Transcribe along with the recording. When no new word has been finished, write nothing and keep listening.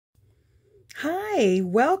Hi,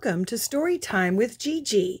 welcome to Story Time with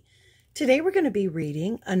Gigi. Today we're going to be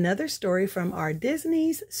reading another story from our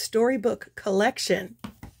Disney's Storybook collection.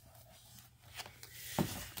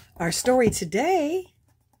 Our story today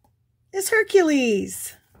is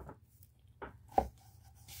Hercules.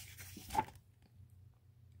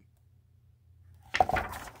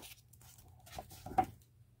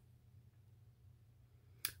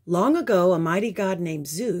 Long ago, a mighty god named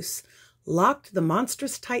Zeus locked the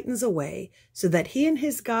monstrous Titans away so that he and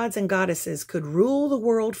his gods and goddesses could rule the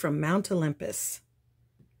world from Mount Olympus.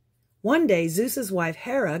 One day, Zeus's wife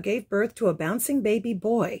Hera gave birth to a bouncing baby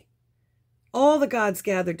boy. All the gods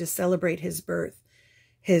gathered to celebrate his birth.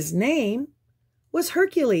 His name was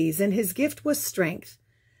Hercules, and his gift was strength.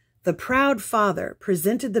 The proud father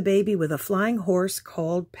presented the baby with a flying horse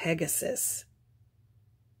called Pegasus.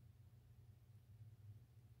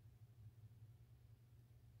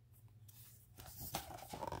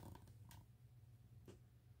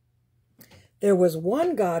 There was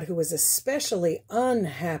one god who was especially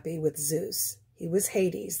unhappy with Zeus. He was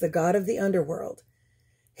Hades, the god of the underworld.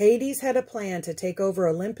 Hades had a plan to take over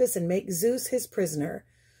Olympus and make Zeus his prisoner.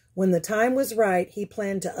 When the time was right, he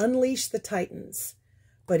planned to unleash the Titans,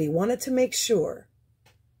 but he wanted to make sure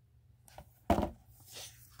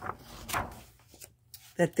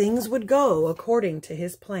that things would go according to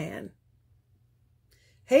his plan.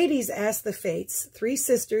 Hades asked the Fates, three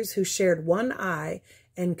sisters who shared one eye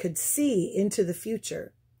and could see into the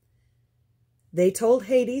future. They told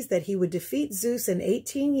Hades that he would defeat Zeus in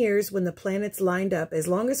 18 years when the planets lined up, as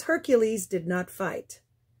long as Hercules did not fight.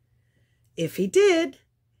 If he did,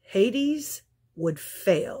 Hades would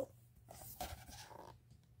fail.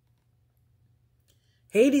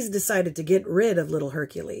 Hades decided to get rid of little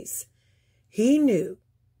Hercules. He knew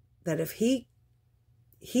that if he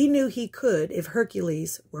could if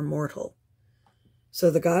Hercules were mortal. So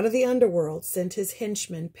the god of the underworld sent his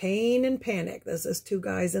henchmen, Pain and Panic, those two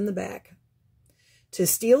guys in the back, to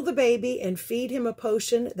steal the baby and feed him a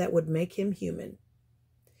potion that would make him human.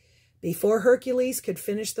 Before Hercules could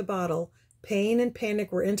finish the bottle, Pain and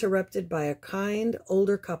Panic were interrupted by a kind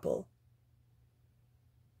older couple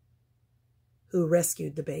who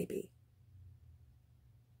rescued the baby.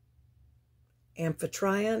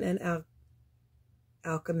 Amphitryon and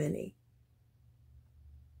Alcmene.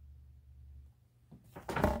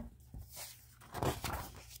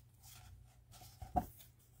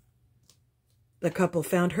 The couple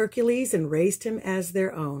found Hercules and raised him as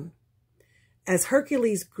their own. As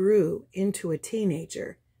Hercules grew into a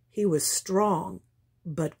teenager, he was strong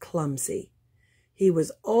but clumsy. He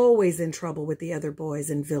was always in trouble with the other boys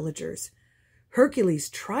and villagers. Hercules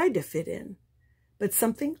tried to fit in, but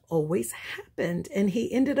something always happened, and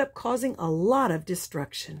he ended up causing a lot of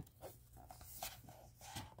destruction.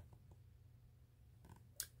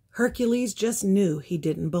 Hercules just knew he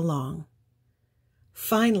didn't belong.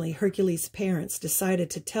 Finally, Hercules' parents decided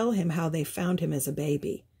to tell him how they found him as a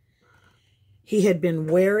baby. He had been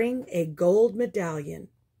wearing a gold medallion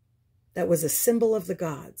that was a symbol of the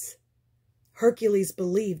gods. Hercules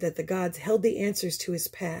believed that the gods held the answers to his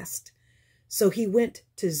past, so he went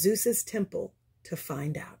to Zeus's temple to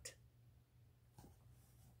find out.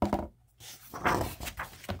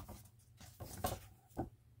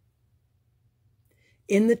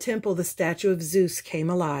 In the temple, the statue of Zeus came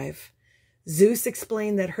alive. Zeus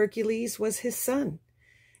explained that Hercules was his son,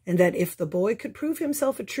 and that if the boy could prove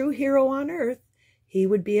himself a true hero on earth, he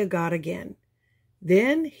would be a god again.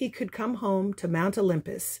 Then he could come home to Mount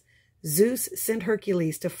Olympus. Zeus sent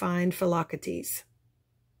Hercules to find Philoctetes.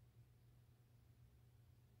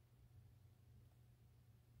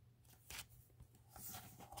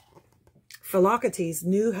 Philoctetes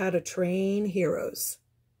knew how to train heroes.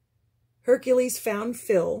 Hercules found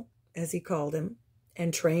Phil, as he called him,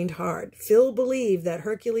 and trained hard. Phil believed that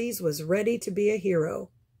Hercules was ready to be a hero.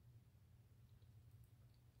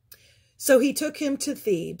 So he took him to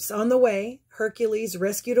Thebes. On the way, Hercules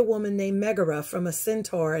rescued a woman named Megara from a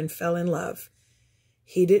centaur and fell in love.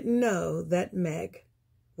 He didn't know that Meg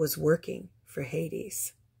was working for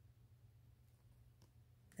Hades.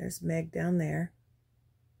 There's Meg down there.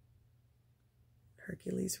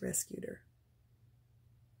 Hercules rescued her.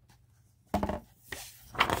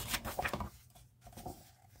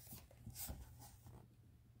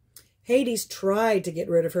 Hades tried to get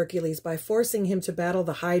rid of Hercules by forcing him to battle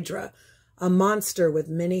the Hydra, a monster with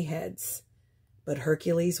many heads. But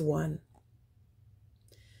Hercules won.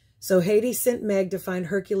 So Hades sent Meg to find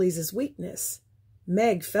Hercules' weakness.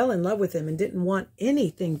 Meg fell in love with him and didn't want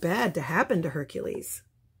anything bad to happen to Hercules.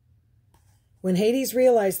 When Hades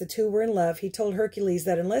realized the two were in love, he told Hercules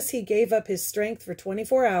that unless he gave up his strength for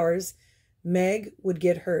 24 hours, Meg would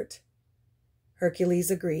get hurt. Hercules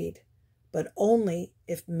agreed, but only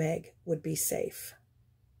if Meg would be safe.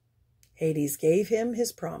 Hades gave him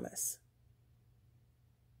his promise.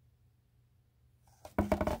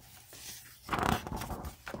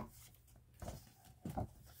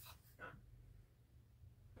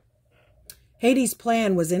 Hades'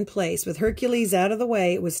 plan was in place. With Hercules out of the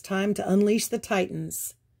way, it was time to unleash the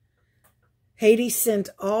Titans. Hades sent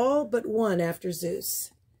all but one after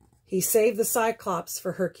Zeus. He saved the Cyclops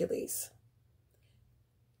for Hercules.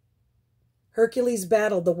 Hercules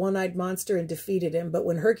battled the one-eyed monster and defeated him, but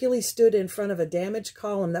when Hercules stood in front of a damaged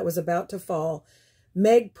column that was about to fall,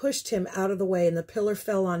 Meg pushed him out of the way, and the pillar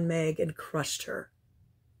fell on Meg and crushed her.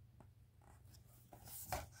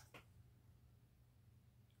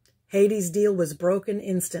 Hades' deal was broken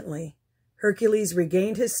instantly. Hercules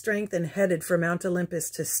regained his strength and headed for Mount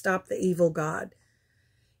Olympus to stop the evil god.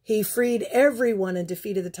 He freed everyone and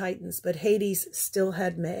defeated the Titans, but Hades still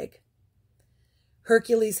had Meg.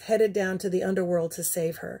 Hercules headed down to the underworld to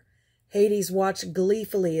save her. Hades watched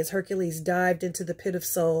gleefully as Hercules dived into the pit of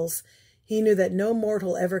souls. He knew that no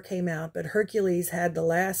mortal ever came out, but Hercules had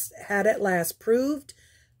at last proved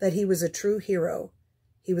that he was a true hero.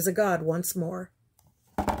 He was a god once more.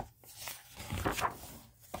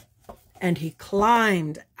 And he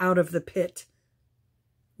climbed out of the pit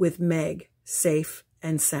with Meg safe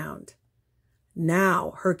and sound.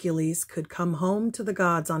 Now Hercules could come home to the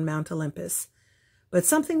gods on Mount Olympus. But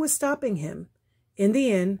something was stopping him. In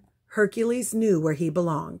the end, Hercules knew where he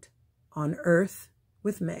belonged, on Earth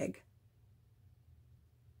with Meg.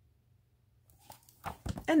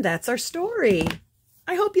 And that's our story.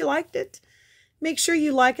 I hope you liked it. Make sure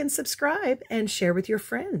you like and subscribe and share with your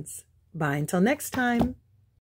friends. Bye until next time.